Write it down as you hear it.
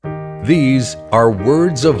These are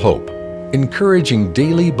Words of Hope, encouraging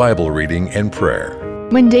daily Bible reading and prayer.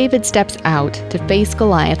 When David steps out to face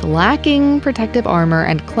Goliath lacking protective armor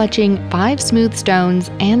and clutching 5 smooth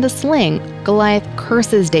stones and a sling, Goliath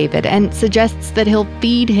curses David and suggests that he'll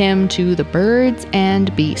feed him to the birds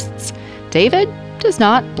and beasts. David does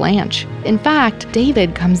not blanch. In fact,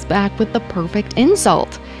 David comes back with the perfect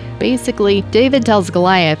insult. Basically, David tells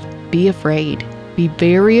Goliath, "Be afraid. Be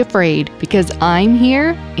very afraid, because I'm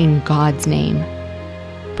here in God's name."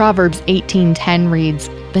 Proverbs 18:10 reads,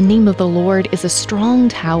 "The name of the Lord is a strong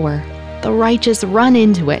tower. The righteous run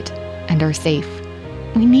into it and are safe."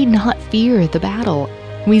 We need not fear the battle.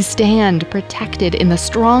 We stand protected in the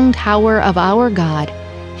strong tower of our God,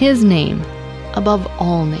 His name above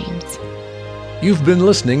all names. You've been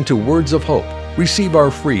listening to Words of Hope. Receive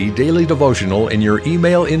our free daily devotional in your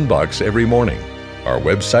email inbox every morning. Our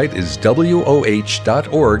website is woh.org/radio.